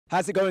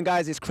How's it going,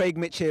 guys? It's Craig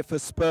Mitch here for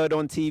Spurred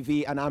On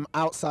TV, and I'm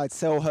outside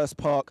Selhurst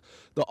Park,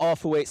 the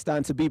Arthurwaite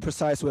stand to be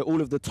precise, where all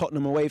of the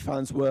Tottenham away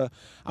fans were,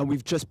 and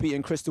we've just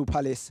beaten Crystal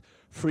Palace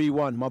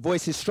 3-1. My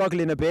voice is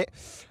struggling a bit,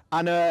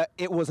 and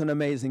it was an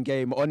amazing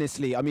game,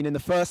 honestly. I mean, in the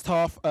first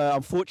half,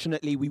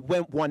 unfortunately, we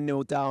went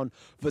 1-0 down.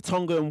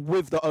 Vertonghen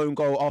with the own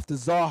goal after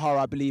Zaha,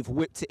 I believe,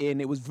 whipped it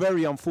in. It was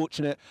very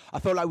unfortunate. I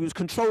felt like we was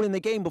controlling the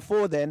game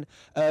before then,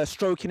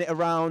 stroking it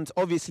around.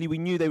 Obviously, we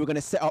knew they were going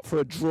to set up for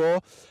a draw,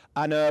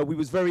 and we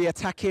was very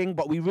attacking,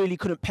 but we really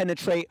couldn't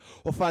penetrate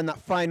or find that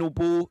final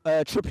ball.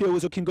 Trippier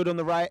was looking good on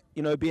the right,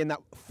 you know, being that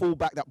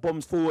fullback that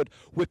bombs forward,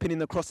 whipping in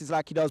the crosses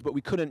like he does, but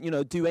we couldn't, you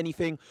know, do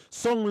anything.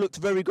 Song looked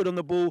very good on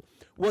the ball,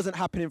 wasn't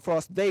happening for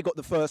us. They got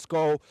the first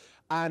goal,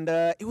 and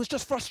it was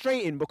just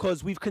frustrating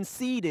because we've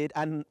conceded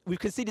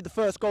the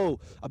first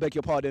goal, I beg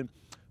your pardon,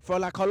 for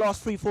like our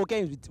last 3-4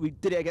 games. We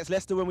did it against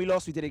Leicester when we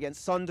lost, we did it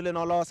against Sunderland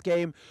our last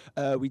game,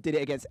 we did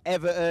it against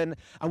Everton,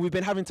 and we've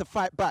been having to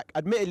fight back.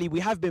 Admittedly, we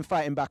have been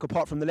fighting back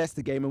apart from the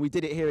Leicester game, and we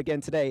did it here again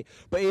today,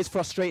 but it is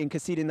frustrating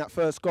conceding that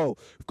first goal.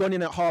 We've gone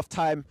in at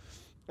half-time,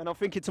 and I'm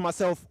thinking to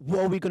myself, what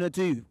are we going to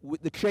do?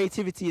 The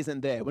creativity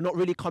isn't there. We're not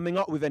really coming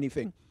up with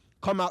anything.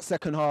 Come out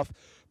second half,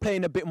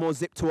 playing a bit more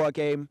zip to our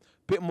game,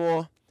 bit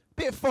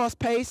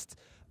fast-paced,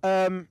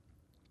 and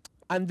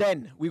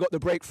then we got the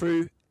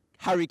breakthrough.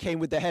 Harry Kane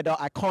with the header.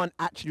 I can't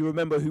actually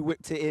remember who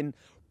whipped it in,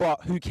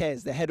 but who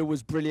cares? The header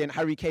was brilliant.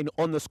 Harry Kane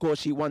on the score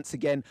sheet once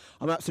again.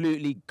 I'm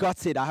absolutely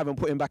gutted I haven't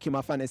put him back in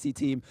my fantasy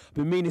team.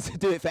 Been meaning to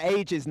do it for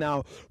ages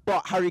now,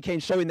 but Harry Kane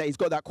showing that he's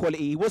got that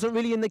quality. He wasn't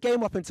really in the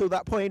game up until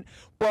that point,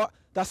 but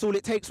that's all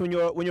it takes when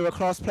you're a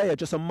class player,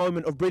 just a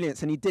moment of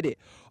brilliance, and he did it.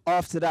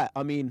 After that,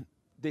 I mean,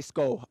 this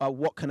goal,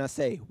 what can I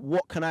say?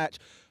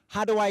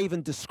 How do I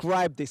even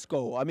describe this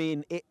goal? I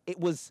mean, it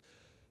was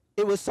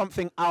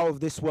something out of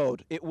this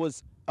world. It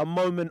was a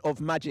moment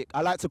of magic.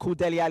 I like to call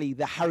Alli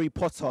the Harry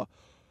Potter,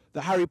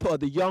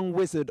 the young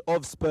wizard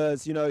of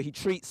Spurs. You know, he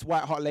treats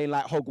White Hart Lane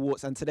like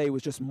Hogwarts, and today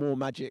was just more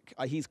magic.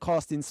 He's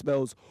casting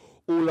spells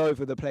all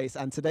over the place,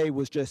 and today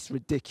was just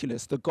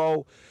ridiculous. The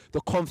goal,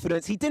 the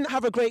confidence. He didn't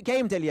have a great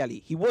game,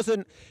 Alli. He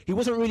wasn't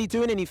really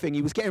doing anything.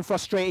 He was getting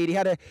frustrated. He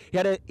had a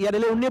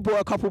little nibble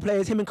at a couple of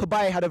players. Him and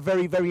Kabay had a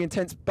very, very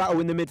intense battle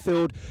in the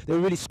midfield. They were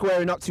really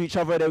squaring up to each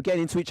other. They were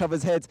getting into each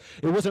other's heads.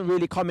 It wasn't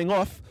really coming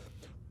off,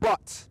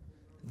 but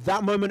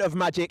that moment of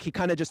magic, he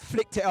kind of just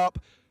flicked it up,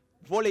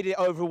 volleyed it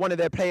over one of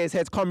their players'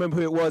 heads, can't remember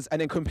who it was,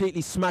 and then completely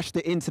smashed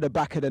it into the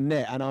back of the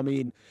net. And I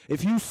mean,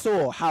 if you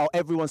saw how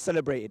everyone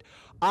celebrated,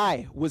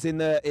 I was in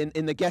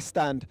the guest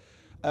stand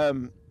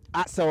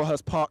at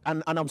Selhurst Park,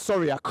 and I'm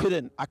sorry, I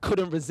couldn't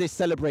resist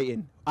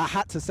celebrating. I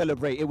had to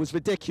celebrate. It was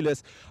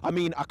ridiculous. I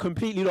mean, I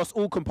completely lost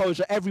all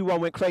composure. Everyone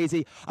went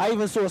crazy. I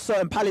even saw a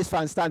certain Palace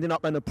fan standing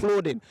up and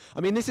applauding.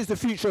 I mean, this is the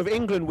future of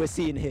England we're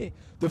seeing here.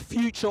 The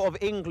future of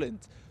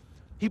England.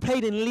 He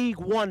played in League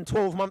One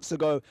 12 months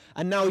ago,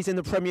 and now he's in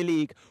the Premier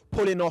League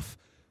pulling off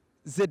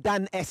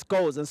Zidane-esque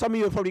goals. And some of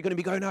you are probably going to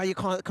be going, no, you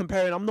can't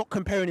compare him. I'm not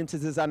comparing him to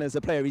Zidane as a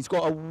player. He's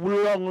got a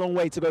long, long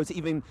way to go to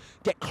even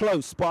get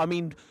close. But, I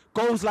mean,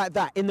 goals like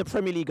that in the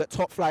Premier League at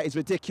top flight is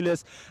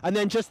ridiculous. And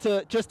then just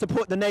to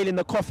put the nail in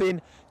the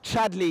coffin,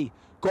 Chadli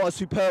got a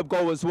superb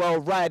goal as well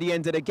right at the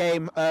end of the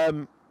game.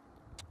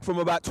 From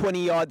about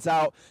 20 yards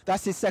out.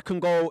 That's his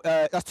second goal.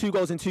 That's 2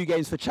 goals in 2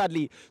 games for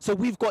Chadli. So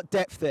we've got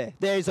depth there.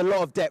 There is a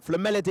lot of depth.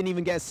 Lamela didn't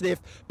even get a sniff.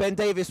 Ben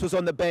Davies was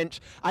on the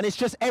bench. And it's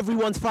just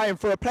everyone's fighting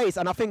for a place.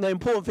 And I think the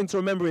important thing to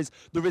remember is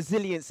the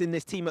resilience in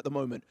this team at the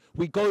moment.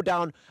 We go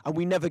down and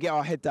we never get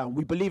our head down.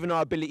 We believe in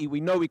our ability. We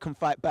know we can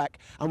fight back.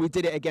 And we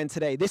did it again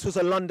today. This was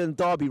a London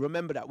derby.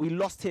 Remember that. We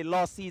lost here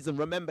last season.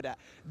 Remember that.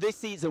 This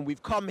season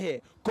we've come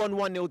here, gone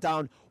 1-0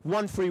 down,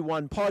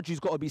 1-3-1. Pardew's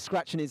got to be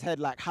scratching his head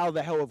like, how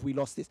the hell have we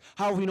lost this?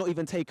 How have we not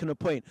even taken a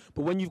point?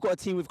 But when you've got a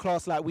team with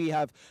class like we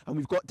have, and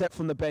we've got depth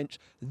on the bench,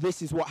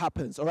 this is what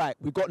happens. All right,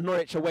 we've got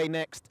Norwich away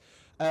next.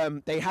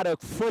 They had a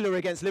thriller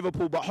against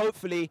Liverpool, but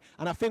hopefully,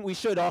 and I think we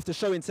should after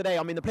showing today,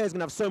 I mean, the players are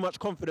going to have so much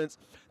confidence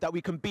that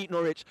we can beat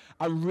Norwich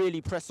and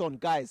really press on.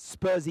 Guys,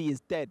 Spursy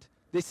is dead.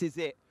 This is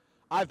it.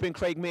 I've been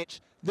Craig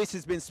Mitch. This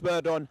has been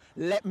Spurred On.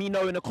 Let me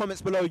know in the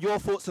comments below your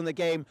thoughts on the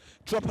game.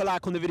 Drop a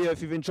like on the video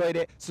if you've enjoyed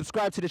it.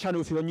 Subscribe to the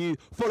channel if you're new.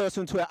 Follow us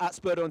on Twitter at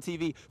Spurred On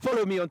TV.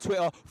 Follow me on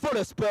Twitter.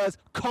 Follow Spurs.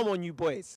 Come on, you boys.